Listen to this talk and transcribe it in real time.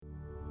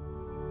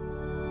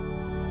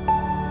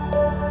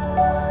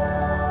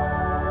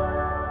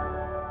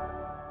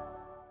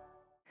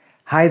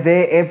Hi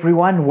there,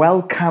 everyone.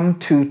 Welcome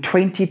to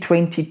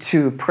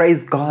 2022.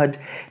 Praise God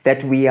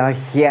that we are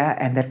here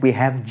and that we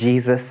have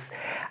Jesus.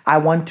 I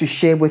want to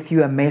share with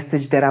you a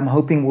message that I'm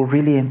hoping will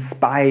really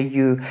inspire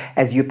you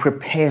as you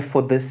prepare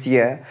for this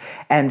year.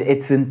 And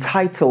it's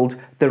entitled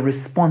The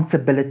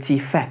Responsibility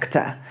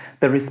Factor.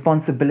 The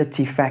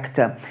Responsibility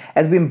Factor.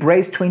 As we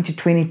embrace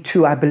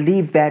 2022, I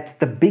believe that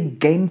the big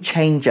game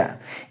changer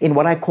in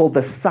what I call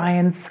the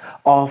science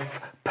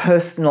of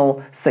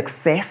personal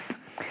success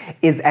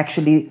is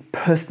actually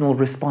personal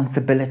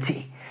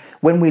responsibility.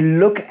 When we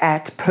look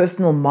at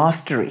personal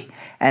mastery,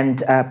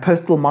 and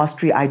personal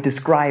mastery I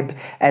describe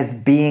as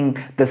being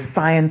the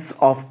science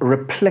of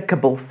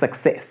replicable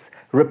success,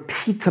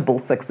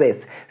 repeatable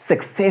success,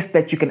 success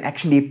that you can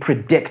actually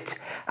predict.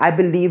 I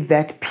believe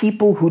that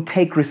people who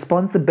take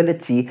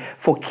responsibility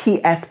for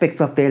key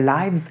aspects of their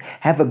lives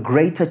have a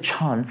greater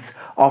chance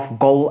of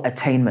goal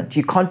attainment.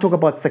 You can't talk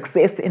about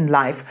success in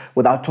life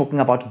without talking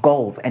about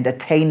goals and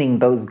attaining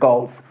those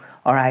goals.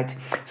 All right.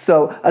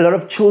 So a lot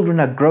of children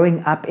are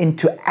growing up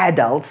into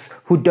adults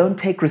who don't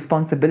take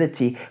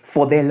responsibility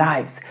for their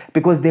lives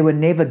because they were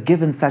never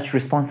given such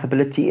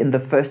responsibility in the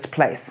first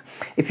place.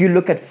 If you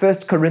look at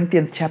 1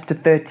 Corinthians chapter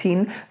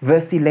 13,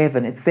 verse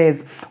 11, it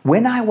says,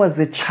 "When I was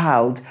a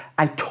child,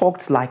 I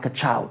talked like a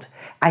child.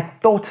 I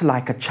thought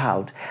like a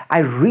child. I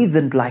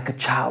reasoned like a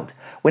child.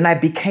 When I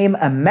became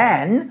a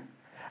man,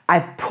 I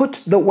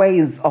put the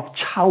ways of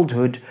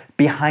childhood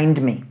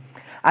behind me."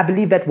 I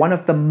believe that one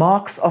of the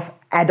marks of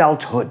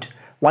adulthood,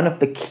 one of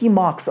the key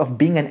marks of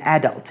being an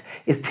adult,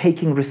 is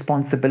taking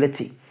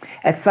responsibility.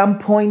 At some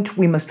point,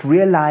 we must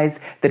realize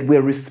that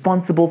we're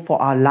responsible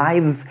for our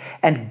lives,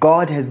 and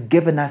God has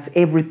given us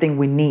everything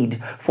we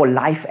need for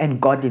life and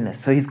godliness.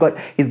 So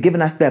He's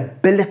given us the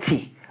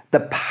ability,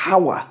 the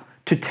power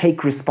to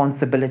take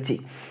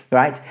responsibility,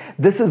 right?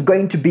 This is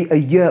going to be a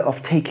year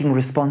of taking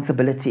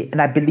responsibility,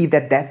 and I believe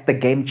that that's the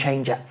game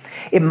changer.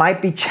 It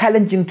might be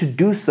challenging to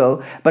do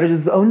so, but it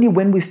is only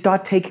when we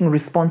start taking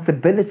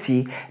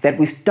responsibility that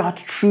we start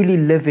truly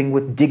living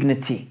with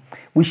dignity.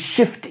 We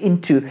shift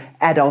into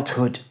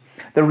adulthood.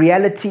 The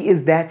reality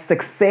is that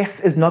success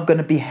is not going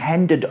to be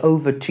handed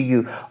over to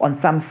you on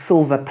some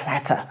silver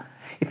platter.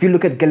 If you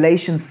look at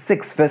Galatians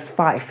 6 verse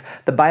 5,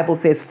 the Bible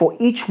says, "For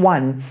each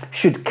one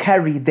should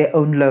carry their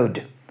own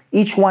load."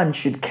 Each one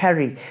should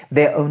carry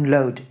their own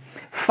load.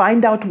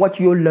 Find out what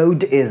your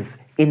load is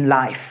in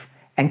life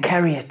and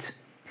carry it.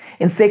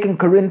 In 2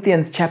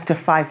 Corinthians chapter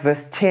 5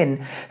 verse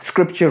 10,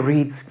 scripture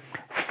reads,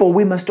 "For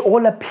we must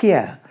all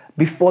appear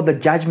before the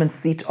judgment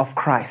seat of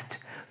Christ,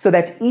 so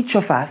that each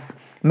of us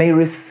may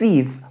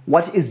receive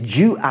what is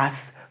due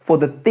us for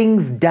the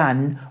things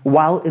done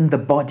while in the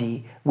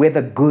body,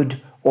 whether good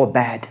or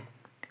bad."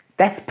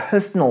 That's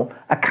personal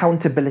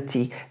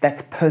accountability.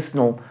 That's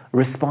personal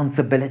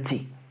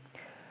responsibility.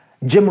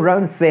 Jim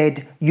Rohn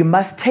said, "You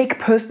must take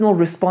personal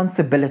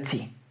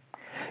responsibility.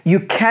 You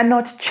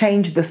cannot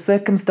change the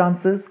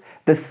circumstances,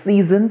 the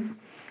seasons,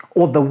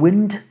 or the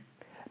wind,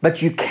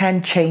 but you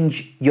can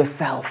change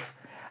yourself."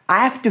 I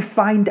have to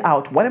find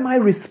out, what am I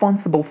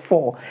responsible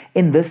for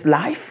in this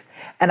life?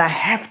 And I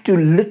have to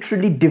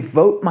literally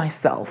devote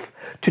myself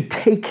to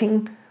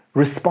taking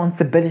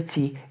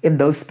responsibility in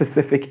those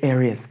specific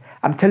areas.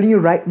 I'm telling you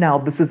right now,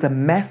 this is a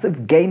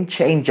massive game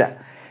changer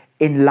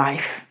in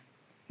life.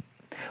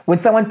 When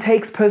someone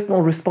takes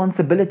personal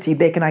responsibility,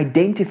 they can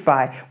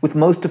identify with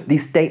most of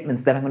these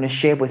statements that I'm going to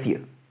share with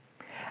you.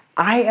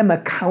 I am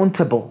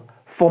accountable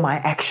for my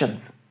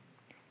actions.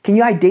 Can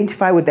you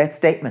identify with that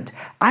statement?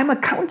 I'm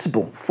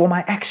accountable for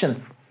my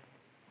actions.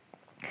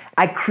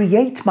 I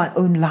create my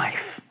own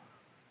life.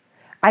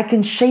 I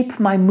can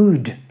shape my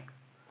mood.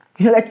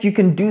 You know that you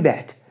can do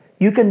that.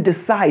 You can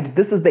decide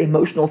this is the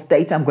emotional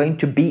state I'm going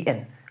to be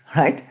in,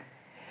 right?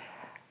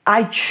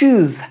 I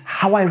choose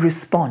how I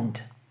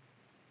respond.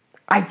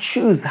 I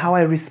choose how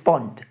I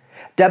respond.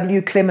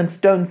 W. Clement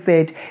Stone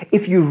said,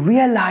 "If you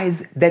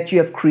realize that you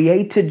have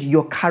created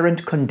your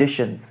current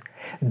conditions,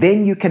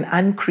 then you can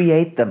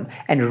uncreate them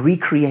and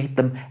recreate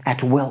them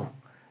at will."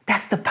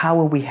 That's the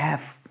power we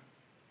have.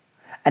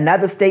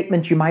 Another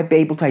statement you might be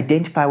able to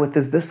identify with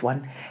is this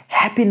one: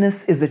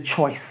 "Happiness is a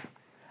choice.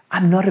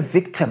 I'm not a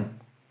victim."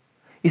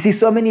 You see,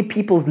 so many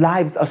people's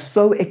lives are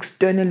so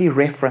externally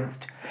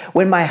referenced.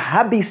 When my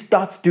hubby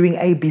starts doing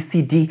A, B,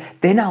 C, D,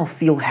 then I'll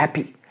feel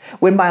happy.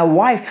 When my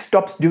wife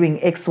stops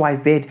doing X, Y,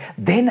 Z,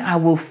 then I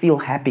will feel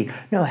happy.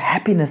 No,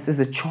 happiness is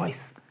a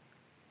choice.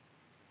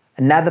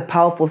 Another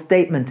powerful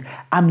statement: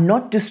 "I'm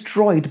not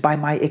destroyed by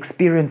my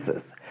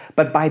experiences,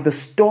 but by the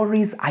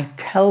stories I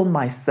tell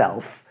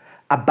myself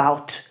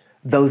about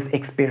those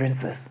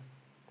experiences."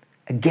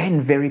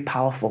 Again, very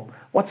powerful.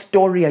 What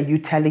story are you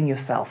telling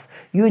yourself?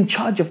 You're in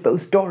charge of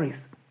those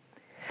stories.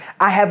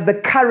 I have the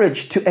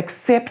courage to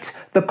accept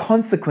the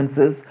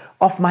consequences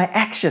of my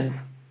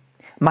actions,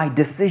 my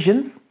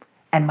decisions,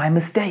 and my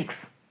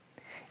mistakes.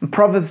 In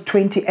Proverbs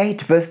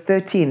 28 verse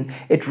 13,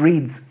 it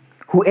reads,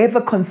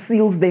 "Whoever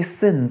conceals their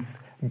sins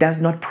does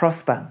not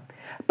prosper,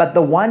 but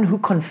the one who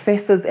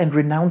confesses and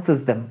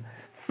renounces them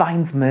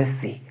finds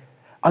mercy.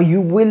 Are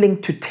you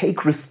willing to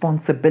take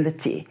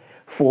responsibility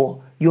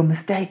for your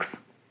mistakes?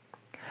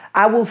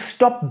 I will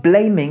stop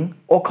blaming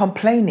or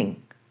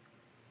complaining.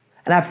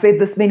 And I've said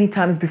this many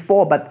times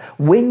before, but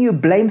when you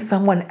blame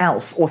someone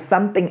else or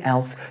something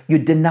else, you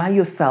deny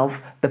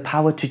yourself the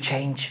power to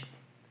change.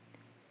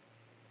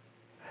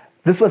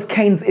 This was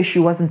Cain's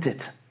issue, wasn't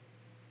it?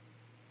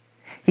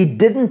 He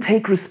didn't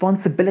take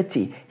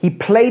responsibility. He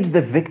played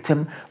the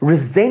victim.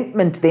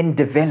 Resentment then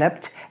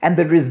developed, and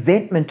the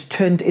resentment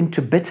turned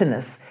into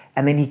bitterness,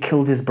 and then he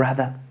killed his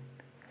brother.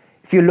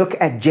 If you look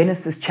at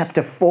Genesis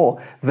chapter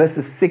 4,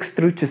 verses 6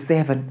 through to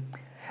 7,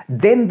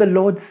 then the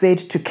Lord said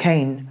to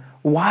Cain,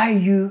 "Why are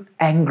you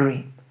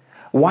angry?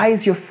 Why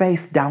is your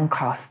face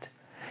downcast?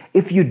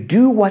 If you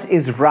do what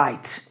is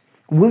right,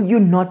 will you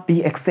not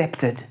be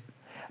accepted?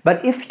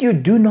 But if you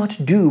do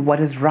not do what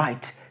is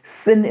right,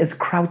 sin is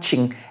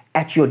crouching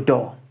at your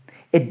door.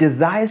 It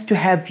desires to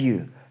have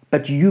you,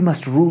 but you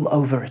must rule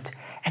over it."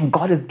 And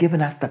God has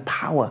given us the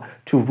power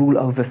to rule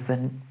over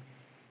sin.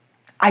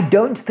 I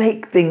don't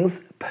take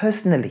things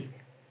personally.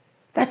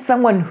 That's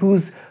someone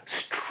who's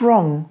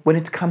strong when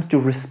it comes to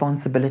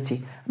responsibility.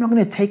 I'm not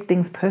going to take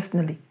things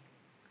personally.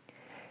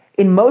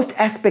 In most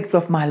aspects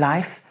of my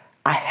life,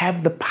 I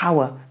have the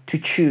power to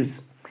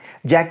choose.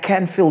 Jack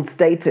Canfield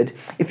stated,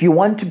 if you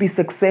want to be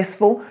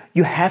successful,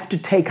 you have to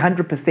take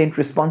 100%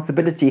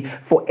 responsibility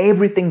for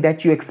everything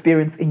that you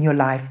experience in your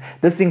life.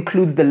 This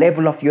includes the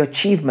level of your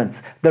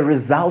achievements, the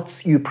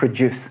results you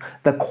produce,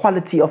 the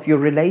quality of your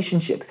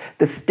relationships,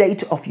 the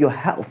state of your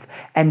health,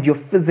 and your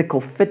physical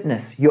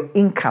fitness, your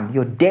income,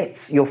 your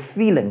debts, your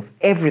feelings,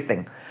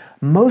 everything.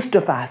 Most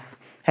of us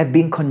have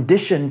been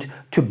conditioned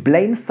to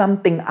blame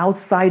something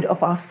outside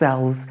of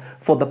ourselves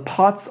for the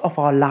parts of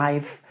our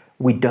life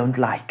we don't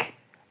like.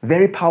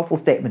 Very powerful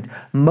statement.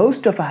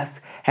 Most of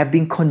us have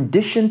been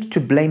conditioned to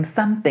blame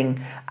something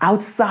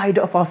outside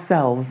of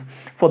ourselves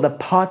for the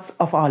parts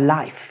of our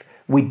life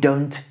we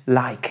don't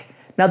like.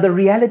 Now, the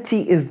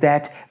reality is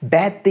that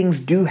bad things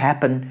do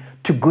happen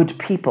to good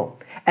people,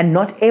 and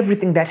not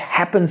everything that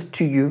happens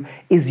to you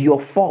is your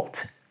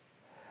fault.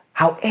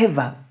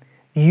 However,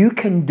 you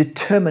can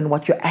determine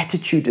what your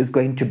attitude is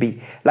going to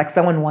be. Like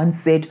someone once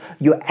said,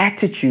 your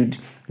attitude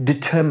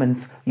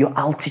determines your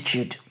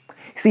altitude.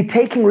 See,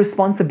 taking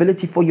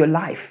responsibility for your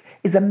life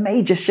is a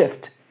major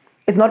shift.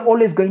 It's not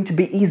always going to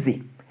be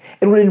easy.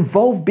 It will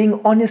involve being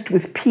honest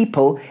with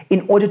people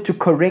in order to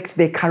correct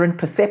their current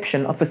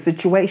perception of a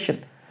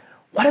situation.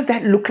 What does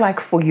that look like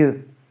for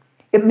you?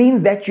 It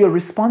means that you're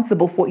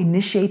responsible for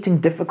initiating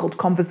difficult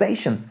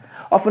conversations.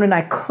 Often when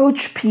I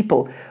coach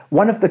people,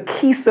 one of the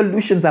key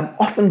solutions I'm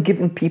often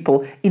giving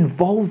people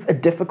involves a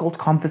difficult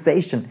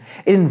conversation.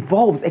 It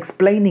involves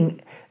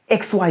explaining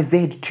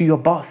XYZ to your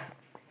boss,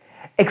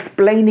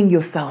 explaining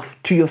yourself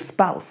to your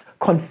spouse,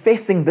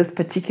 confessing this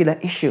particular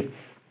issue.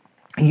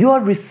 You are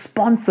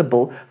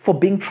responsible for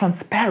being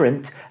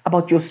transparent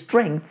about your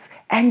strengths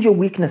and your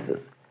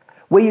weaknesses,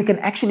 where you can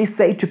actually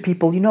say to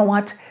people, you know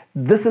what,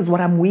 this is what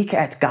I'm weak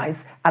at,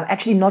 guys. I'm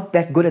actually not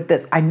that good at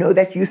this. I know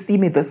that you see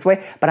me this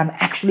way, but I'm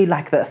actually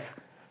like this.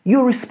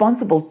 You're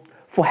responsible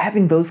for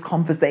having those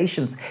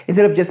conversations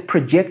instead of just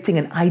projecting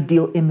an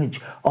ideal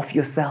image of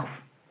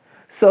yourself.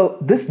 So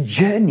this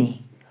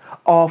journey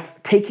of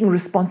taking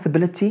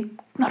responsibility,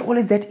 it's not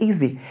always that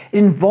easy. It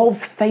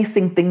involves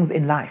facing things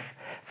in life.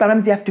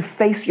 Sometimes you have to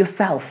face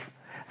yourself.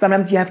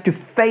 Sometimes you have to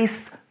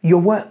face your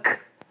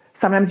work.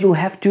 Sometimes you'll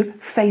have to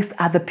face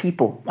other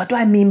people. What do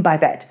I mean by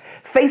that?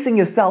 Facing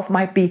yourself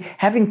might be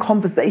having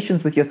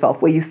conversations with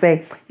yourself where you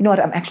say, you know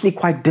what, I'm actually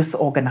quite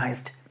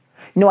disorganized.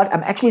 You know what,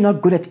 I'm actually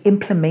not good at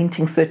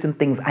implementing certain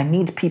things. I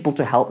need people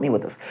to help me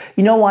with this.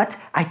 You know what,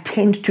 I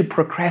tend to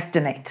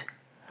procrastinate.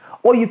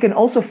 Or you can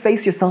also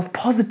face yourself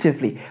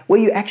positively,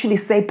 where you actually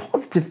say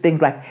positive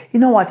things like, you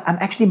know what, I'm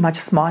actually much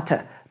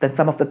smarter than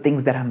some of the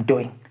things that I'm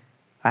doing,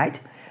 right?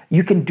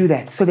 You can do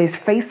that. So there's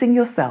facing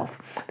yourself.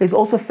 There's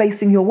also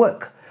facing your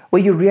work,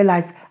 where you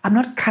realize, I'm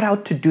not cut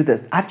out to do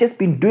this. I've just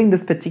been doing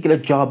this particular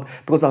job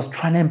because I was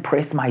trying to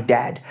impress my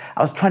dad.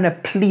 I was trying to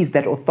please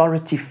that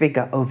authority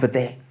figure over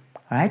there,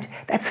 right?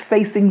 That's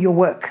facing your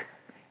work.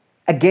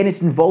 Again,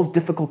 it involves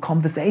difficult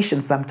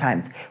conversations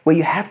sometimes, where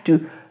you have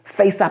to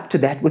face up to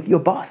that with your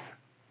boss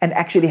and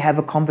actually have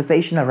a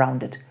conversation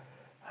around it,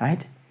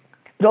 right?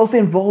 It also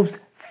involves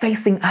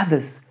facing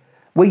others,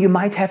 where you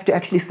might have to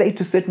actually say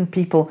to certain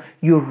people,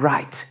 you're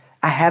right.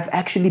 I have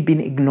actually been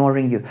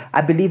ignoring you.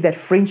 I believe that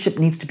friendship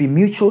needs to be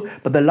mutual,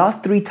 but the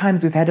last 3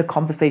 times we've had a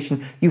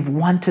conversation, you've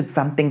wanted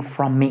something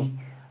from me,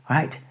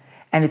 right?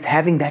 And it's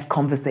having that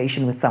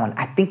conversation with someone.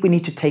 I think we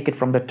need to take it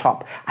from the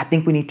top. I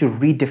think we need to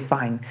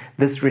redefine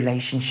this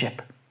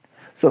relationship.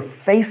 So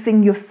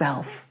facing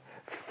yourself,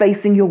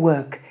 facing your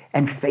work,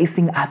 and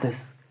facing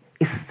others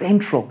is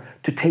central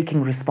to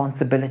taking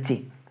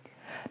responsibility.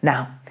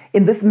 Now,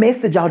 in this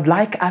message, I would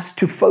like us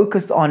to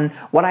focus on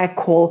what I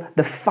call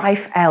the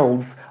 5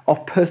 L's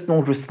of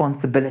personal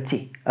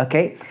responsibility,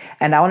 okay?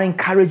 And I want to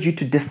encourage you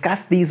to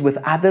discuss these with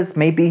others,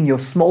 maybe in your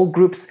small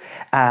groups,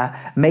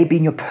 maybe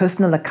in your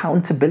personal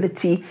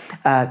accountability,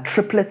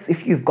 triplets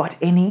if you've got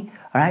any,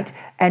 all right?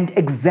 And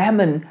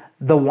examine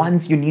the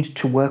ones you need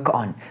to work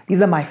on.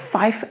 These are my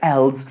 5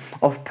 L's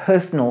of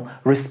personal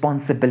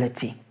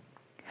responsibility.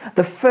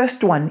 The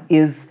first one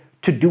is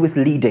to do with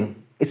leading.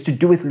 It's to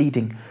do with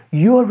leading.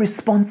 You are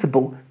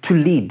responsible to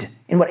lead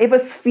in whatever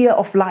sphere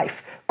of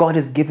life God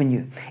has given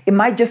you. It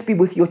might just be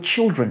with your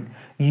children.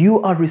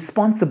 You are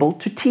responsible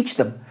to teach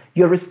them.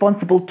 You're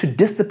responsible to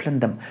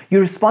discipline them.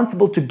 You're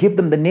responsible to give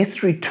them the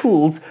necessary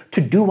tools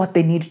to do what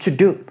they need to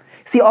do.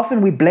 See,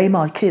 often we blame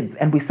our kids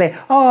and we say,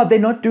 oh, they're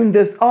not doing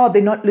this. Oh,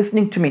 they're not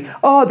listening to me.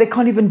 Oh, they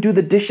can't even do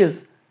the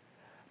dishes.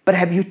 But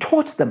have you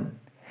taught them?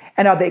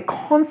 And are there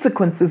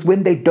consequences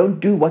when they don't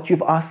do what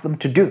you've asked them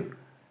to do?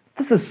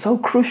 This is so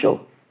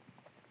crucial.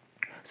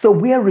 So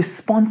we are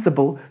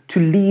responsible to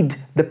lead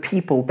the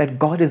people that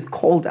God has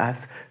called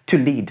us to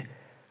lead,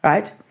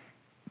 right?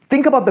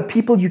 Think about the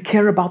people you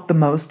care about the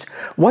most.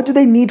 What do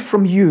they need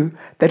from you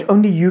that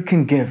only you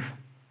can give?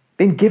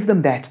 Then give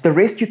them that. The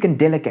rest you can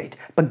delegate,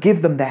 but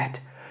give them that.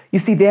 You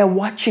see, they are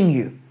watching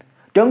you.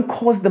 Don't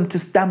cause them to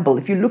stumble.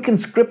 If you look in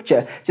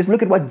scripture, just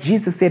look at what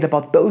Jesus said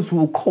about those who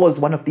will cause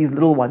one of these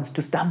little ones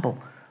to stumble,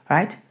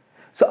 right?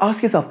 So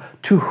ask yourself,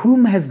 to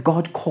whom has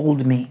God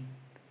called me?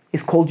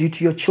 He's called you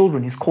to your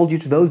children. He's called you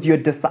to those you're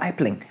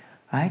discipling,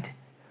 right?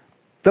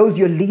 Those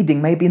you're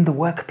leading, maybe in the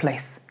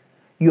workplace.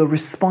 You're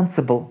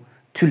responsible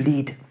to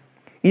lead.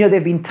 You know, there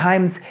have been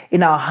times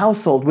in our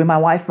household where my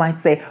wife might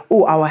say,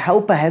 oh, our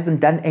helper hasn't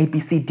done A, B,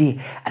 C, D.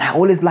 And I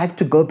always like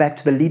to go back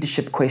to the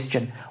leadership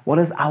question. What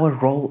is our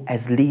role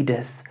as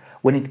leaders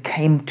when it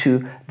came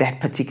to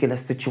that particular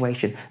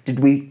situation? Did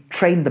we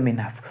train them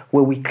enough?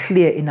 Were we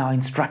clear in our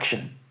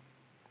instruction?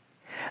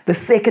 The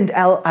second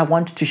L I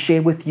want to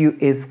share with you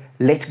is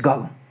let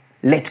go.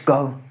 Let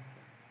go.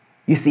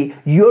 You see,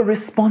 you're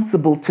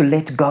responsible to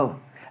let go.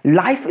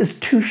 Life is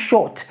too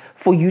short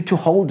for you to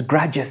hold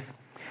grudges.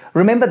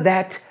 Remember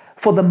that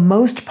for the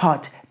most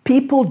part,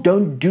 people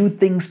don't do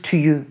things to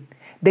you.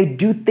 They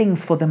do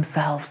things for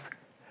themselves.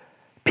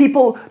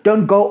 People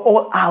don't go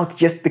all out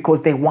just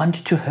because they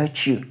want to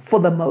hurt you.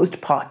 For the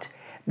most part,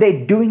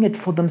 they're doing it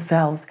for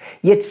themselves.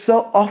 Yet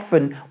so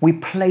often we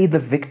play the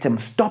victim.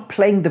 Stop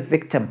playing the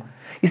victim.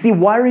 You see,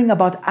 worrying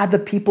about other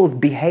people's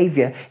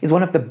behavior is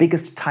one of the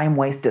biggest time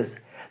wasters.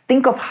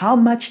 Think of how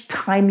much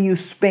time you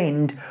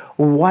spend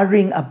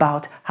worrying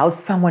about how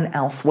someone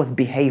else was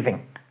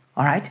behaving.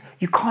 All right?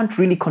 You can't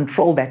really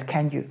control that,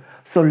 can you?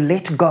 So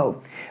let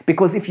go.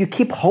 Because if you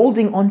keep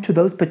holding on to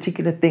those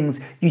particular things,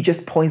 you're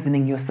just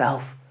poisoning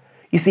yourself.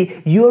 You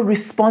see, you're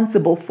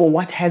responsible for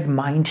what has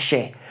mind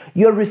share.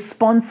 You're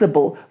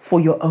responsible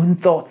for your own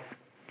thoughts.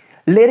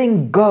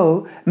 Letting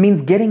go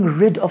means getting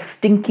rid of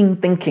stinking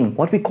thinking,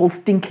 what we call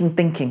stinking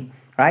thinking,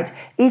 right?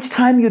 Each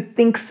time you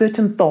think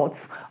certain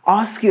thoughts,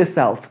 ask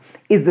yourself,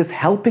 is this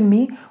helping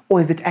me or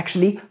is it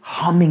actually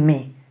harming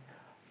me?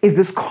 Is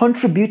this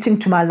contributing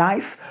to my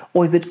life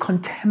or is it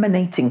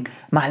contaminating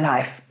my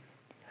life?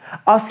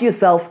 Ask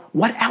yourself,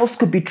 what else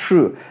could be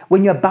true?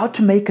 When you're about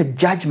to make a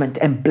judgment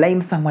and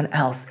blame someone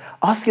else,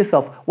 ask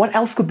yourself, what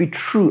else could be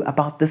true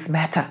about this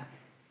matter?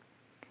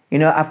 You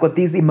know, I've got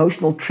these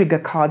emotional trigger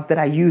cards that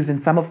I use in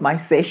some of my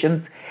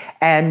sessions.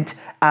 And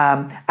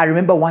I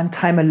remember one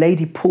time a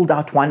lady pulled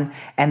out one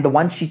and the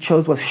one she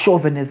chose was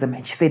chauvinism.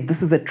 And she said,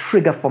 this is a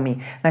trigger for me.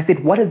 And I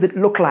said, what does it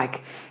look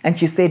like? And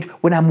she said,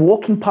 when I'm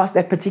walking past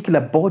that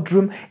particular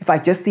boardroom, if I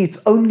just see it's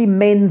only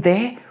men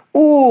there,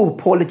 oh,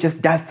 Paul, it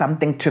just does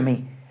something to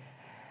me.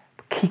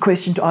 Key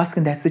question to ask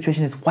in that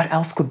situation is, what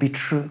else could be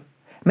true?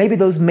 Maybe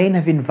those men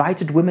have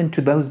invited women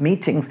to those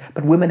meetings,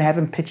 but women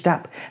haven't pitched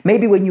up.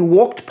 Maybe when you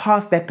walked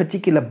past that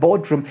particular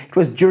boardroom, it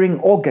was during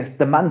August,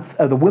 the month,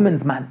 the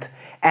Women's Month,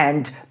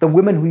 and the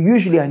women who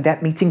usually are in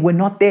that meeting were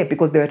not there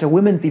because they're at a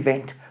women's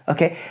event.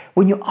 Okay?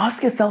 When you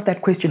ask yourself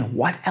that question,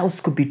 what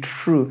else could be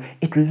true?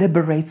 It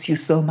liberates you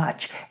so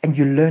much, and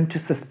you learn to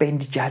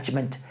suspend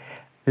judgment.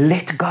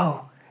 Let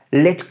go.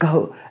 Let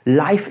go.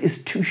 Life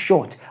is too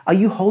short. Are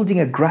you holding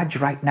a grudge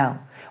right now?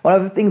 One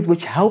of the things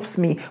which helps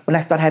me when I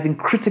start having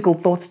critical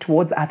thoughts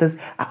towards others,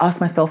 I ask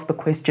myself the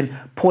question,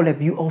 Paul,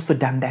 have you also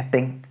done that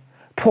thing?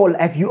 Paul,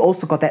 have you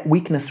also got that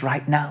weakness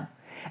right now?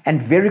 And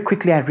very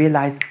quickly I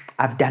realize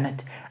I've done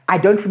it. I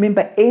don't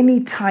remember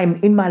any time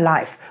in my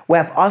life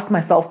where I've asked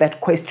myself that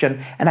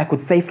question and I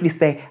could safely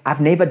say,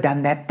 I've never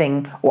done that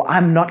thing or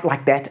I'm not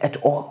like that at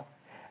all.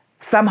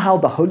 Somehow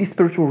the Holy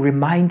Spirit will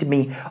remind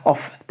me of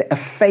a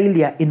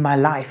failure in my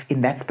life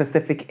in that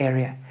specific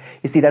area.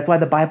 You see, that's why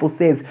the Bible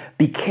says,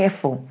 be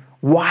careful.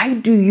 Why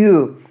do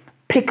you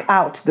pick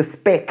out the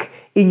speck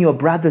in your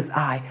brother's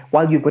eye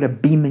while you've got a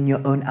beam in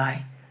your own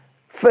eye?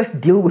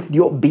 First, deal with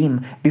your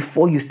beam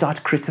before you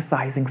start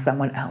criticizing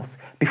someone else,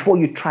 before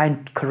you try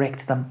and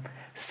correct them.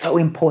 So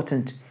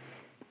important.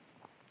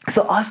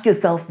 So ask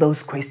yourself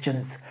those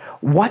questions.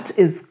 What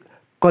is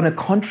going to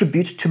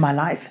contribute to my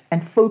life,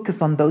 and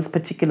focus on those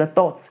particular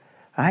thoughts,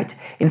 right?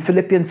 In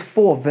Philippians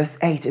 4, verse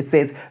 8, it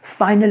says,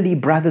 finally,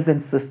 brothers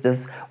and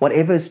sisters,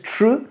 whatever is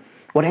true,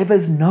 whatever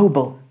is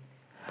noble,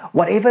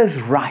 whatever is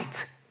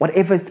right,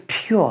 whatever is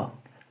pure,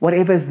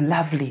 whatever is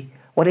lovely,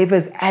 whatever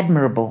is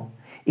admirable,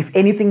 if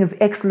anything is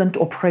excellent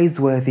or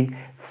praiseworthy,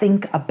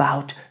 think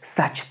about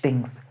such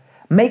things.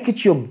 Make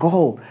it your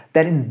goal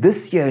that in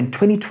this year, in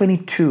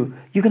 2022,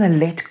 you're going to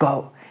let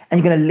go, and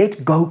you're going to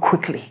let go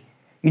quickly.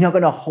 You're not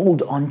going to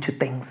hold on to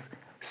things.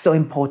 So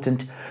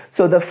important.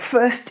 So the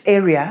first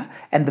area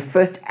and the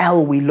first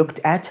L we looked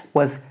at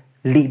was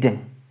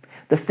leading.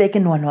 The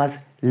second one was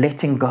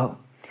letting go.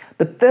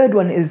 The third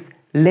one is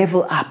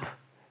level up.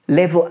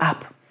 Level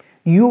up.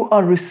 You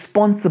are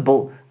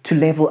responsible to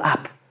level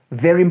up.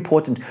 Very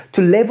important.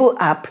 To level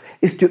up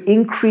is to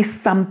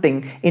increase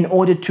something in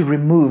order to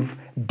remove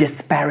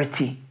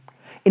disparity.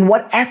 In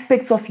what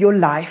aspects of your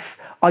life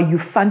are you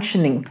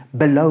functioning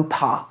below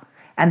par?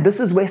 And this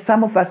is where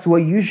some of us who are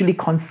usually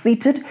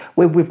conceited,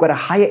 where we've got a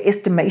higher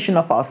estimation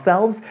of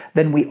ourselves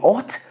than we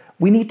ought,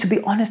 we need to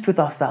be honest with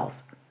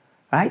ourselves,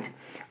 right?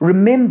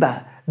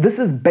 Remember, this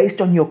is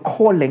based on your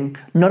calling,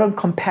 not on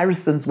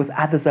comparisons with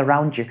others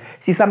around you.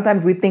 See,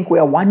 sometimes we think we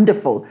are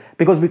wonderful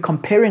because we're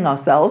comparing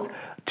ourselves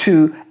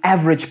to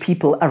average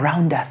people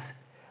around us.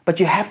 But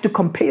you have to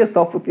compare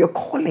yourself with your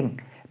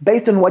calling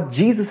based on what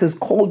Jesus has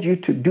called you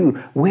to do,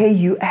 where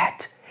you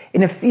at.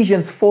 In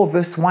Ephesians 4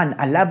 verse 1,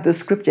 I love this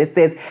scripture. It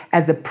says,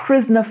 as a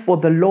prisoner for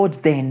the Lord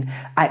then,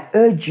 I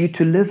urge you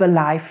to live a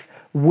life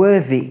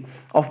worthy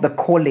of the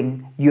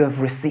calling you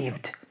have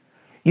received.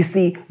 You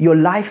see, your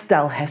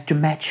lifestyle has to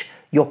match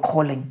your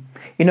calling.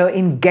 You know,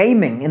 in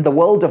gaming, in the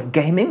world of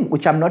gaming,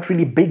 which I'm not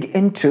really big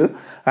into,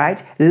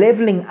 right?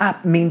 Leveling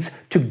up means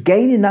to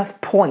gain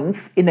enough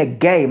points in a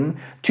game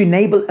to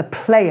enable a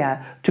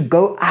player to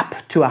go up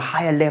to a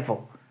higher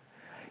level.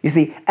 You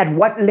see, at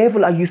what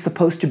level are you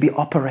supposed to be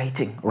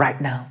operating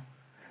right now?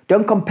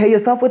 Don't compare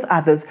yourself with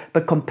others,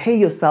 but compare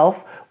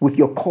yourself with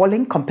your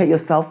calling, compare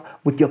yourself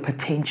with your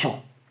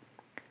potential.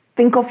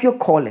 Think of your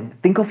calling,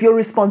 think of your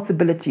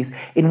responsibilities.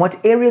 In what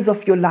areas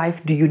of your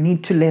life do you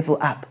need to level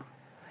up?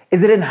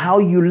 Is it in how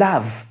you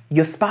love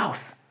your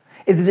spouse?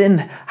 Is it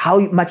in how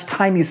much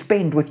time you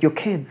spend with your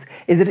kids?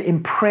 Is it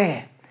in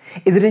prayer?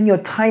 Is it in your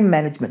time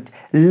management?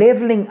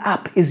 Leveling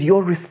up is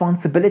your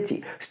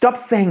responsibility. Stop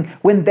saying,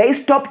 when they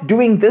stop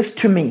doing this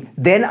to me,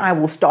 then I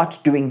will start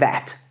doing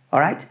that.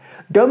 All right?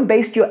 Don't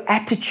base your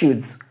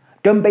attitudes,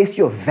 don't base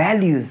your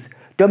values,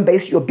 don't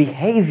base your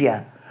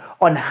behavior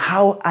on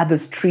how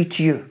others treat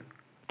you.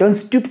 Don't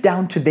stoop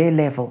down to their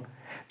level.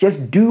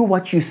 Just do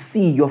what you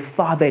see your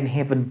Father in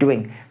heaven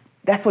doing.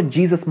 That's what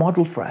Jesus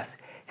modeled for us.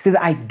 He says,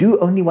 I do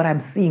only what I'm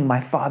seeing my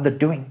Father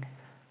doing.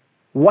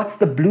 What's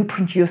the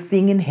blueprint you're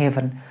seeing in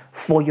heaven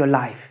for your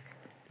life?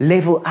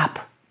 Level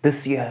up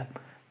this year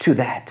to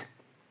that.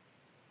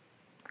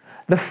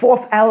 The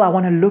fourth L I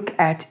want to look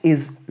at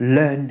is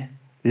learn.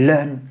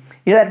 Learn.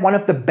 You know that one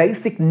of the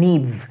basic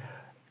needs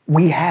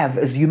we have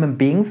as human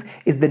beings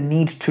is the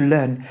need to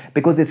learn,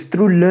 because it's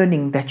through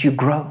learning that you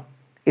grow.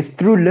 It's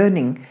through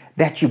learning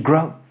that you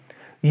grow.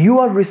 You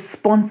are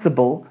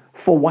responsible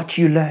for what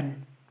you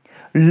learn.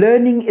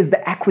 Learning is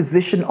the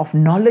acquisition of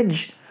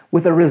knowledge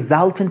with a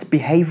resultant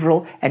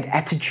behavioral and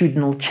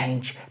attitudinal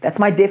change. That's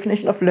my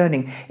definition of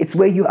learning. It's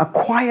where you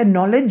acquire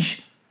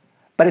knowledge,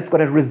 but it's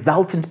got a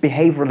resultant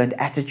behavioral and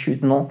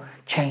attitudinal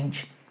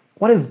change.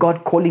 What is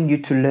God calling you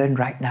to learn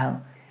right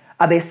now?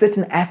 Are there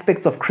certain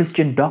aspects of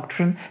Christian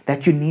doctrine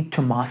that you need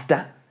to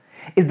master?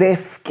 Is there a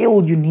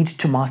skill you need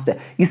to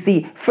master? You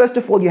see, first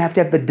of all, you have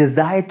to have the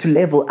desire to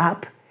level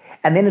up,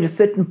 and then at a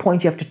certain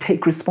point, you have to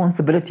take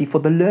responsibility for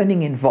the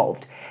learning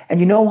involved. And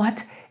you know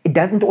what? It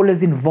doesn't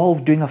always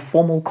involve doing a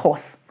formal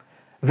course.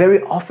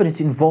 Very often it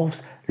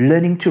involves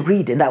learning to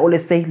read. And I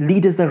always say,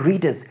 leaders are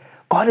readers.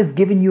 God has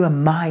given you a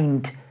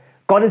mind.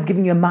 God has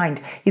given you a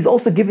mind. He's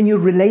also given you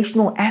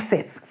relational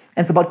assets.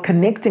 And it's about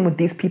connecting with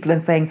these people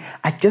and saying,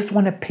 I just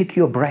want to pick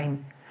your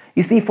brain.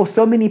 You see, for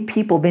so many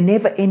people, they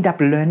never end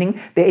up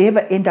learning. They never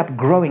end up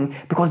growing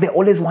because they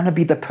always want to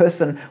be the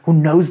person who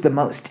knows the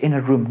most in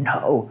a room.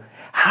 No.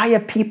 Hire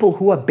people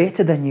who are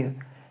better than you,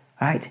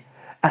 right?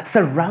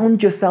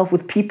 Surround yourself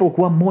with people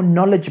who are more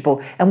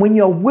knowledgeable. And when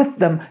you're with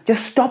them,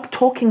 just stop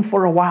talking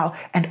for a while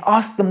and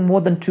ask them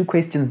more than 2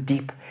 questions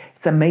deep.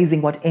 It's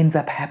amazing what ends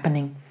up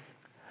happening.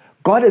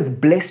 God has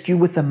blessed you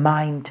with a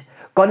mind.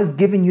 God has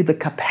given you the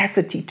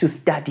capacity to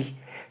study.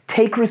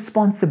 Take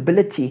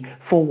responsibility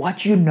for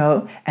what you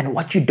know and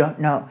what you don't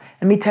know.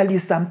 Let me tell you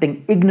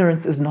something.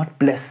 Ignorance is not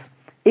bliss.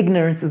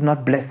 Ignorance is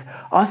not bliss.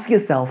 Ask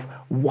yourself,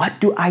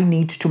 what do I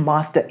need to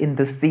master in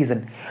this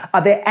season?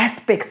 Are there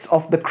aspects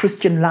of the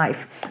Christian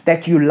life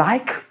that you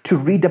like to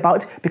read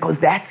about because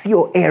that's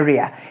your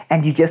area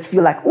and you just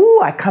feel like,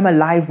 oh, I come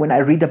alive when I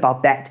read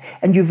about that,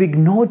 and you've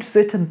ignored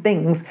certain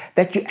things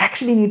that you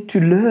actually need to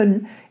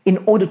learn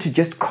in order to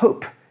just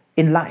cope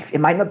in life? It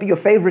might not be your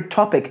favorite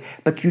topic,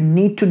 but you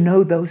need to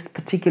know those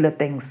particular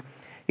things.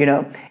 You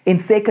know,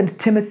 in 2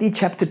 Timothy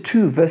chapter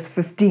 2, verse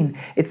 15,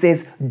 it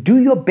says,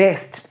 do your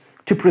best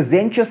to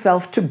present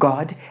yourself to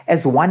God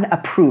as one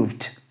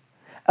approved,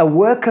 a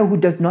worker who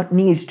does not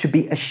need to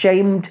be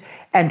ashamed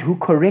and who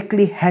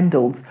correctly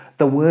handles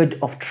the word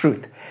of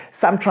truth.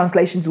 Some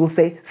translations will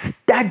say,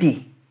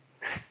 study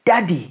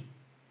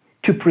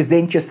to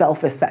present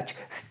yourself as such.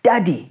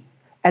 Study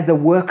as a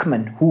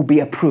workman who will be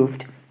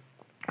approved.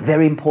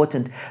 Very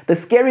important. The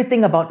scary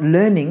thing about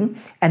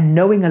learning and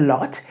knowing a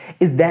lot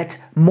is that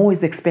more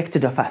is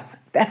expected of us.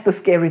 That's the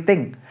scary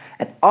thing.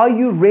 And are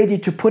you ready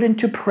to put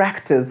into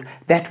practice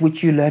that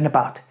which you learn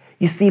about?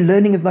 You see,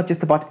 learning is not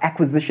just about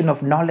acquisition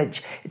of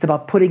knowledge. It's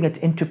about putting it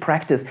into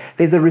practice.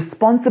 There's a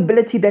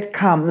responsibility that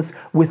comes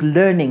with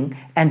learning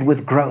and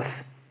with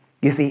growth.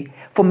 You see,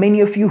 for many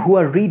of you who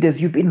are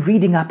readers, you've been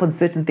reading up on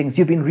certain things.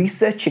 You've been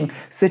researching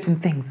certain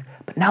things.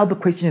 But now the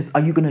question is,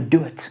 are you going to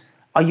do it?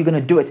 Are you going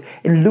to do it?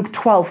 In Luke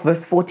 12,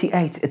 verse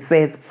 48, it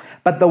says,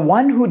 "But the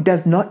one who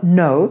does not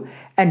know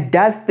and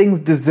does things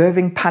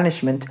deserving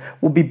punishment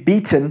will be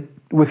beaten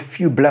with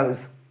few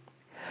blows.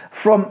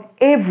 From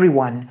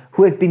everyone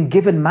who has been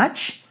given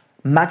much,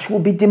 much will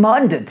be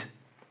demanded."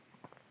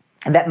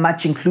 And that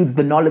much includes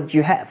the knowledge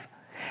you have.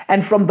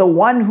 "And from the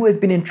one who has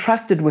been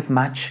entrusted with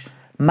much,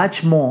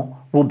 much more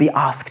will be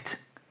asked."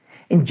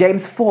 In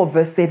James 4,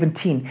 verse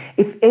 17,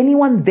 "If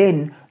anyone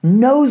then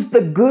knows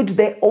the good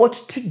they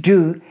ought to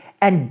do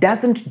and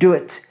doesn't do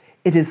it,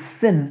 it is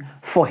sin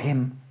for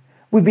him."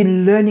 We've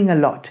been learning a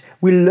lot.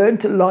 We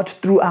learned a lot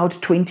throughout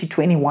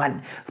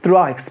 2021, through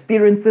our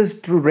experiences,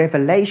 through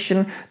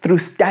revelation, through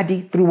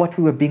study, through what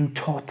we were being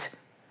taught.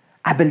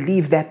 I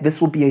believe that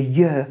this will be a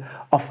year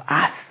of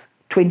us,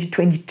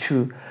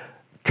 2022,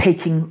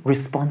 taking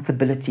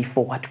responsibility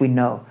for what we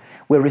know.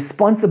 We're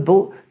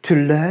responsible to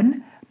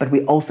learn, but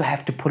we also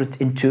have to put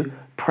it into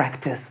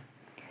practice.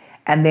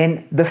 And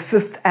then the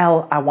fifth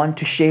L I want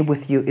to share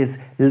with you is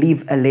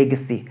leave a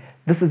legacy.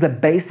 This is a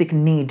basic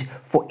need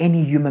for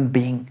any human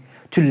being,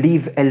 to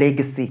leave a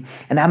legacy.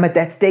 And I'm at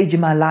that stage in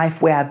my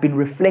life where I've been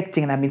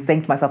reflecting and I've been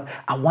saying to myself,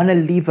 I want to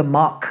leave a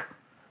mark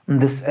on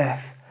this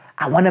earth.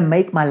 I want to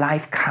make my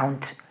life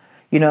count,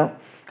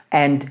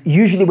 And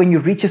usually when you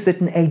reach a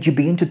certain age, you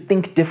begin to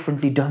think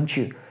differently, don't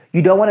you?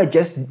 You don't want to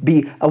just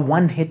be a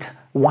one-hit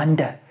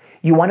wonder.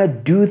 You want to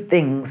do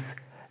things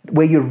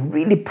where you're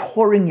really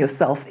pouring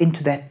yourself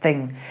into that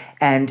thing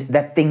and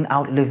that thing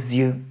outlives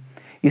you.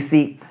 You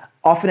see,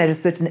 often at a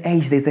certain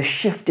age, there's a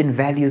shift in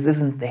values,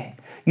 isn't there?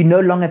 You're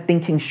no longer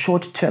thinking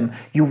short term.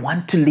 You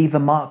want to leave a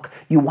mark.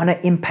 You want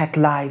to impact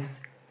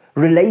lives.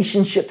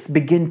 Relationships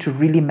begin to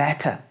really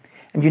matter.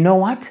 And you know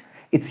what?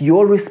 It's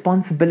your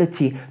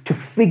responsibility to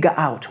figure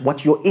out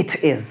what your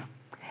it is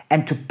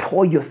and to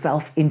pour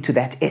yourself into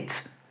that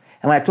it.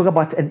 And when I talk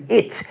about an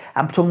it,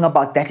 I'm talking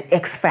about that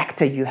X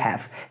factor you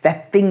have,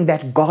 that thing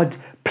that God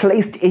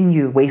placed in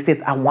you where he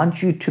says, I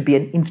want you to be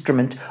an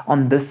instrument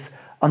on this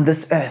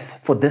earth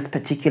for this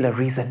particular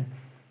reason.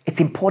 It's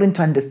important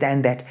to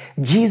understand that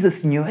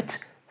Jesus knew it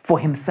for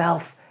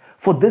himself.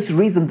 For this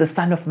reason, the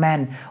Son of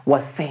Man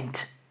was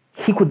sent.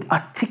 He could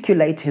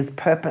articulate his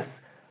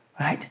purpose,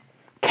 right?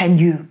 Can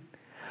you?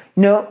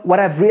 What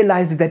I've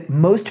realized is that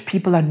most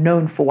people are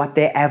known for what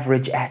they're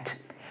average at.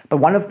 But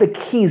one of the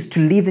keys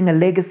to leaving a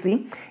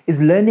legacy is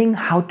learning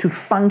how to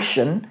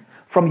function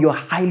from your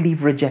high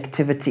leverage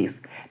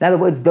activities. In other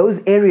words,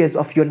 those areas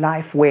of your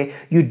life where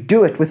you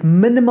do it with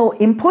minimal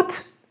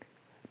input,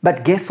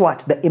 but guess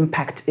what? The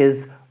impact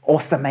is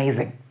awesome,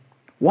 amazing.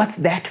 What's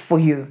that for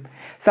you?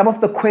 Some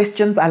of the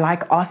questions I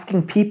like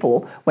asking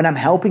people when I'm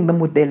helping them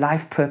with their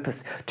life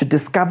purpose to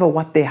discover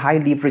what their high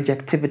leverage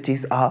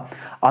activities are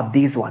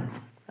these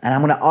ones. And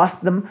I'm going to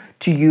ask them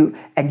to you,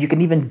 and you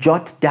can even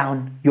jot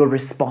down your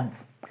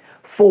response.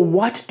 For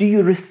what do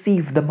you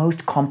receive the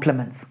most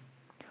compliments?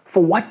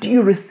 For what do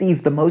you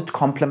receive the most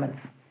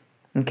compliments?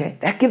 Okay,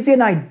 that gives you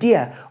an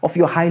idea of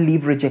your high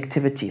leverage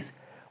activities.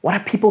 What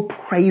are people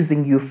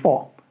praising you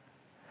for?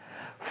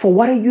 For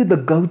what are you the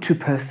go-to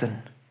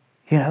person?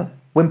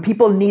 When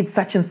people need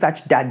such and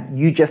such done,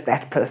 you just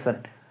that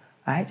person,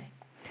 right?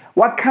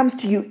 What comes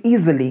to you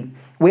easily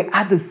where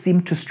others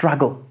seem to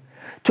struggle?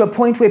 To a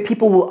point where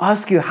people will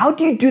ask you, how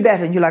do you do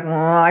that? And you're like,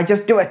 I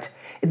just do it.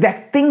 It's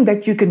that thing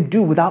that you can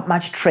do without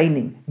much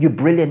training. You're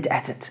brilliant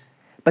at it.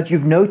 But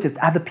you've noticed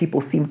other people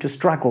seem to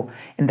struggle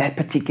in that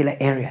particular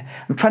area.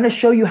 I'm trying to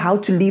show you how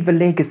to leave a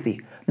legacy,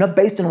 not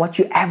based on what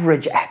you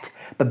average at,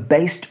 but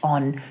based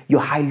on your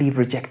high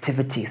leverage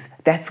activities.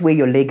 That's where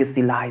your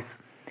legacy lies.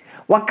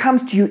 What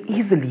comes to you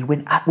easily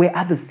where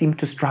others seem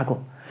to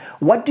struggle?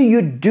 What do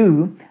you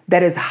do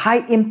that is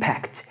high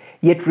impact,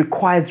 yet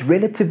requires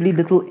relatively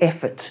little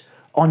effort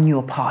on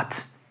your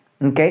part?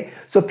 Okay,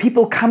 so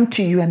people come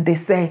to you and they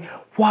say,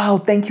 wow,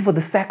 thank you for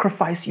the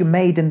sacrifice you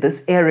made in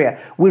this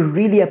area. We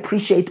really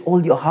appreciate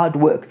all your hard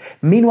work.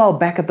 Meanwhile,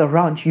 back at the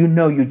ranch,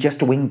 you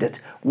just winged it.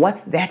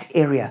 What's that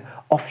area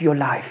of your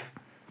life?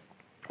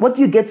 What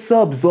do you get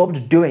so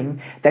absorbed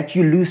doing that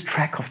you lose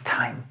track of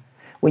time?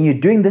 When you're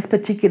doing this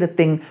particular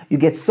thing, you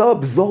get so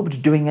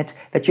absorbed doing it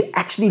that you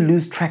actually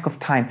lose track of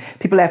time.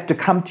 People have to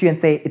come to you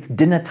and say, it's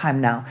dinner time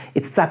now.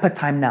 It's supper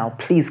time now.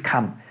 Please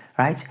come.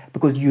 right?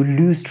 Because you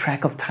lose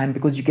track of time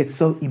because you get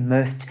so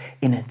immersed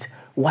in it.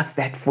 What's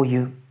that for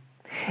you?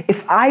 If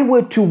I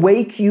were to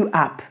wake you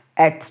up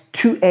at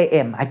 2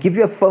 a.m., I give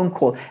you a phone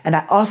call and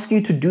I ask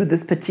you to do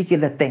this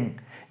particular thing,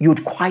 you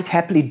would quite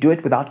happily do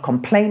it without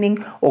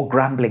complaining or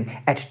grumbling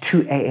at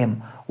 2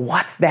 a.m.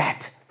 What's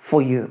that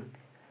for you?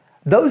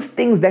 Those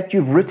things that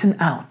you've written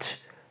out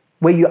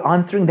where you're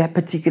answering that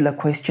particular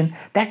question,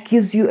 that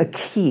gives you a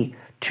key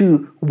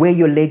to where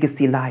your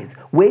legacy lies,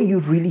 where you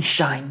really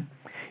shine.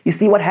 You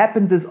see, what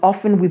happens is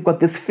often we've got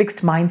this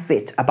fixed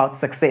mindset about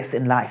success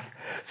in life.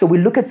 So we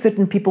look at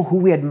certain people who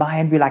we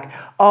admire and we're like,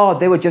 oh,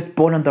 they were just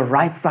born on the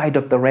right side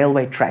of the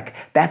railway track.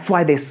 That's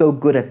why they're so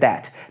good at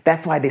that.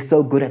 That's why they're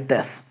so good at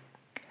this.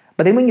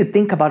 But then when you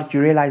think about it,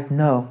 you realize,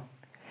 no,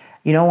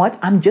 you know what?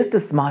 I'm just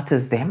as smart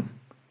as them,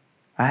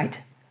 right?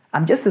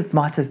 I'm just as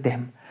smart as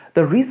them.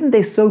 The reason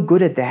they're so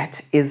good at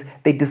that is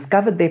they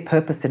discovered their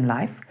purpose in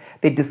life.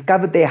 They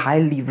discovered their high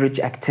leverage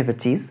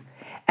activities,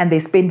 and they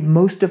spend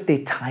most of their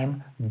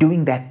time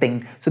doing that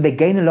thing. So they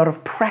gain a lot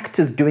of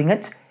practice doing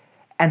it,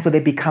 and so they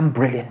become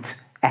brilliant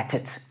at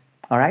it.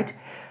 All right?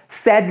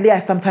 Sadly, I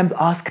sometimes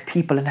ask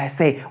people and I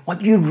say, what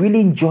do you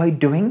really enjoy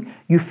doing?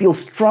 You feel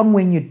strong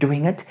when you're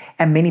doing it,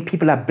 and many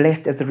people are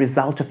blessed as a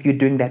result of you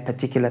doing that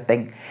particular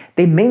thing.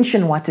 They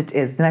mention what it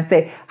is. Then I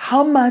say,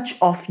 how much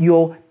of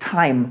your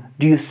time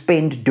do you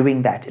spend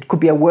doing that? It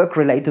could be a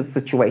work-related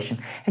situation.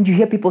 And you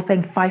hear people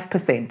saying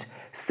 5%,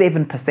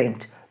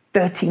 7%.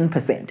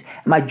 13%.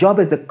 My job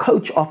as a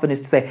coach often is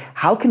to say,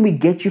 how can we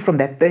get you from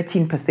that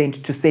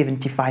 13% to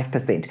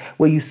 75%,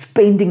 where you're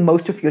spending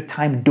most of your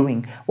time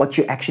doing what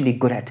you're actually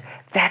good at?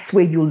 That's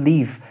where you'll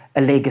leave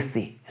a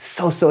legacy.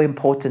 So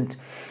important.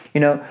 You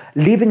know,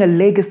 leaving a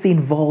legacy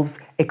involves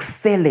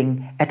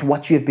excelling at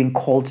what you have been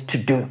called to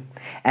do,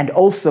 and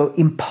also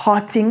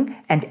imparting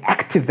and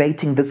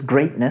activating this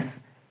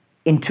greatness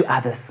into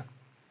others.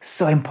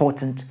 So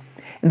important.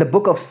 In the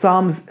book of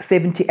Psalms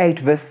 78,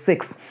 verse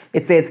 6,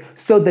 it says,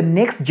 so the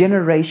next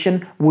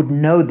generation would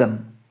know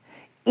them,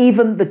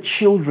 even the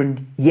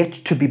children yet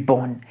to be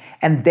born,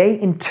 and they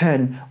in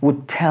turn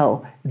would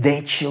tell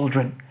their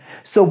children.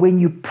 So when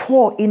you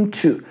pour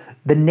into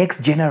the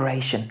next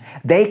generation,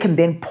 they can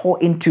then pour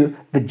into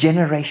the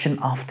generation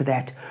after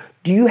that.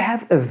 Do you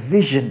have a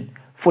vision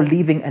for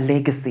leaving a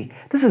legacy?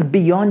 This is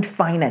beyond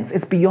finance.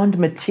 It's beyond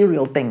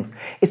material things.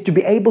 It's to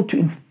be able to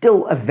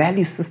instill a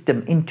value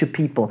system into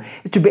people.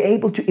 It's to be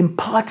able to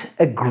impart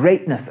a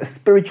greatness, a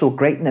spiritual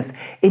greatness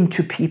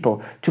into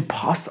people, to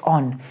pass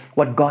on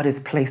what God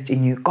has placed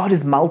in you. God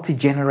is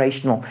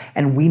multi-generational,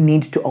 and we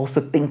need to also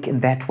think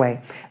in that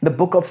way. In the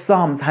book of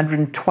Psalms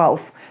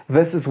 112,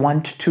 verses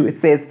 1 to 2, it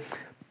says,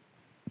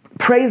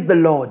 praise the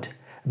Lord.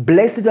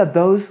 Blessed are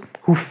those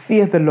who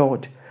fear the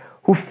Lord,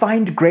 who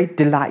find great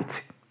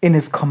delight in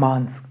his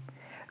commands.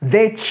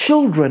 Their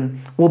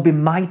children will be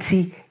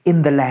mighty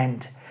in the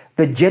land.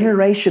 The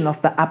generation of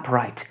the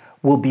upright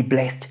will be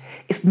blessed.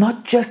 It's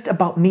not just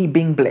about me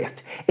being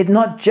blessed. It's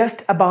not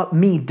just about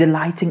me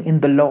delighting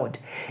in the Lord.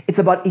 It's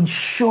about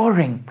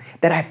ensuring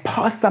that I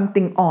pass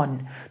something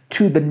on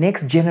to the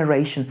next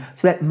generation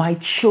so that my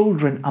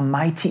children are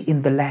mighty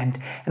in the land.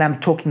 And I'm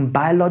talking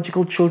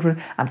biological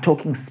children. I'm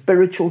talking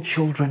spiritual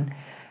children.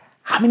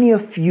 How many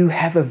of you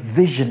have a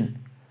vision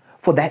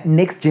for that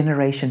next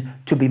generation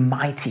to be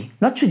mighty,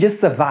 not to just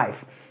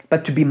survive,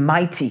 but to be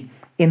mighty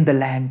in the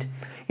land?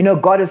 You know,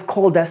 God has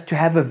called us to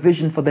have a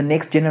vision for the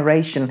next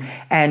generation,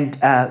 and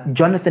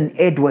Jonathan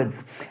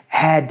Edwards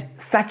had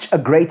such a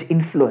great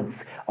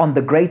influence on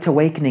the Great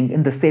Awakening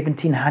in the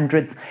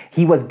 1700s.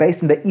 He was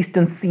based in the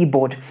eastern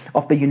seaboard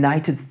of the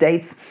United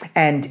States,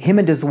 and him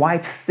and his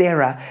wife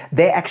Sarah,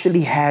 they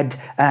actually had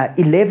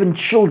 11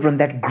 children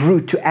that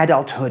grew to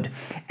adulthood,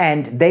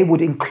 and they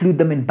would include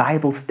them in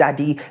Bible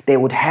study. They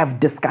would have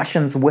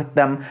discussions with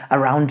them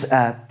around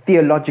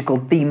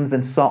theological themes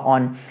and so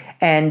on.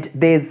 And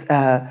there's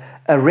a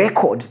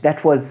record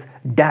that was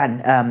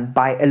done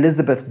by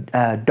Elizabeth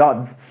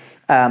Dodds.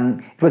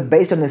 It was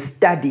based on a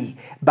study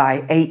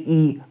by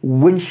A.E.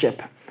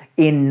 Winship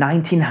in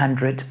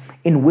 1900,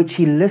 in which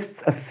he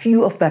lists a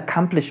few of the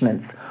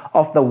accomplishments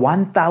of the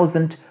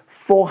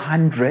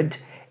 1,400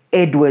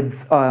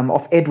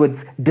 of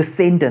Edwards'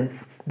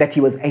 descendants that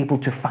he was able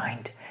to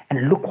find.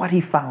 And look what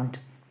he found: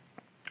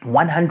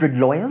 100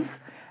 lawyers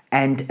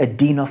and a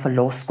dean of a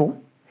law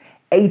school,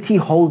 80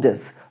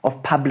 holders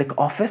of public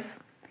office,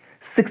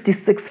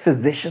 66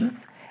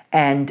 physicians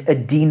and a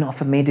dean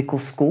of a medical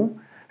school,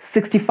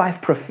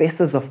 65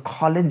 professors of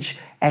college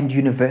and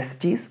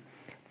universities,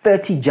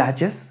 30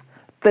 judges,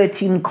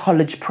 13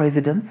 college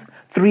presidents,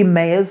 3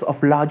 mayors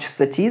of large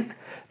cities,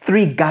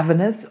 3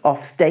 governors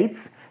of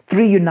states,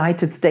 3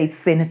 United States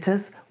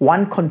senators,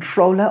 1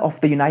 controller of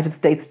the United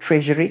States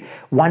Treasury,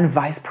 1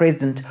 vice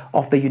president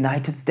of the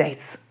United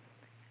States.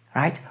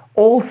 Right?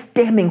 All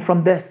stemming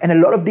from this. And a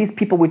lot of these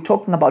people we're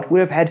talking about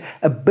would have had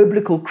a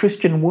biblical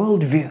Christian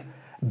worldview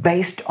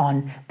based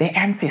on their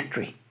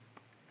ancestry.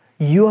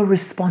 You are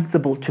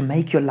responsible to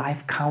make your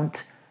life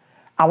count.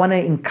 I want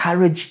to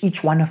encourage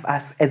each one of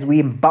us as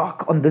we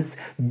embark on this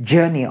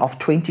journey of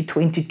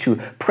 2022.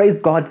 Praise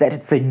God that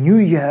it's a new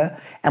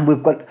year and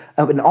we've got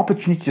an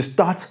opportunity to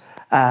start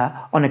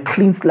on a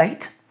clean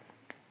slate.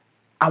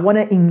 I want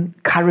to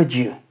encourage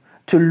you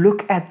to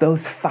look at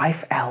those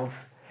 5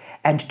 L's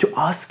and to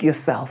ask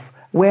yourself,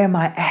 where am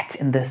I at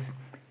in this?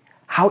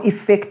 How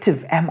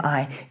effective am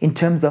I in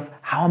terms of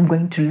how I'm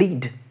going to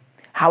lead?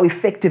 How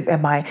effective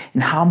am I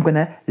in how I'm going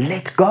to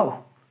let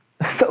go?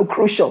 So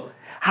crucial.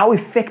 How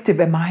effective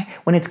am I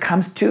when it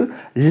comes to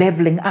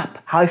leveling up?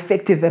 How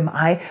effective am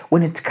I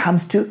when it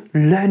comes to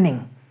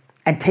learning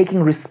and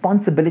taking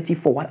responsibility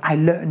for what I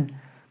learn?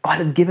 God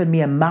has given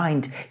me a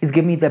mind. He's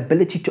given me the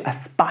ability to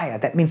aspire.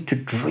 That means to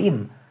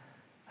dream,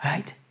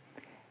 right?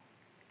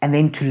 And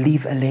then to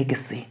leave a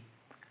legacy.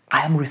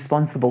 I am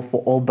responsible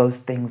for all those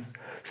things.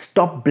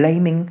 Stop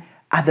blaming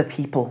other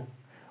people.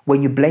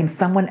 When you blame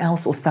someone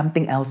else or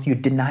something else, you're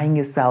denying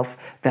yourself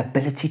the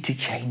ability to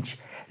change.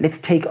 Let's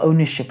take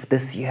ownership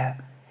this year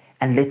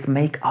and let's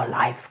make our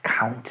lives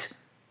count.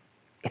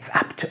 It's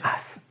up to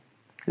us.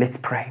 Let's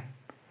pray.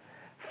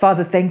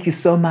 Father, thank you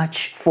so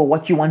much for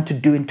what you want to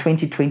do in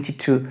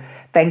 2022.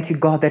 Thank you,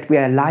 God, that we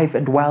are alive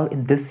and well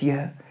in this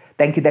year.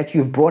 Thank you that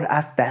you've brought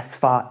us thus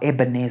far,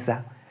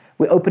 Ebenezer.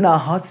 We open our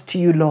hearts to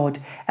you, Lord,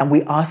 and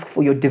we ask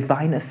for your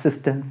divine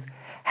assistance.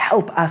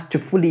 Help us to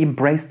fully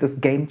embrace this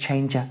game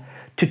changer,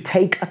 to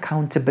take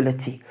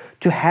accountability,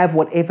 to have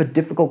whatever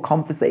difficult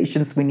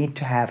conversations we need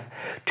to have,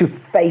 to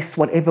face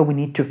whatever we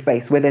need to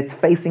face, whether it's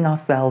facing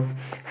ourselves,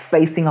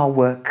 facing our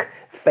work,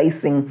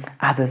 facing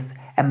others,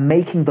 and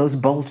making those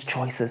bold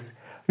choices.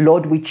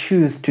 Lord, we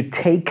choose to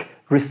take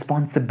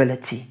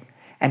responsibility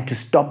and to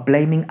stop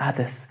blaming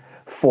others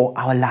for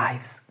our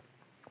lives.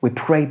 We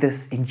pray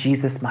this in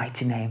Jesus'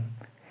 mighty name.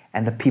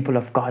 And the people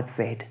of God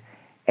said,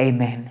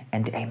 Amen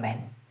and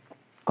amen.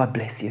 God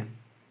bless you.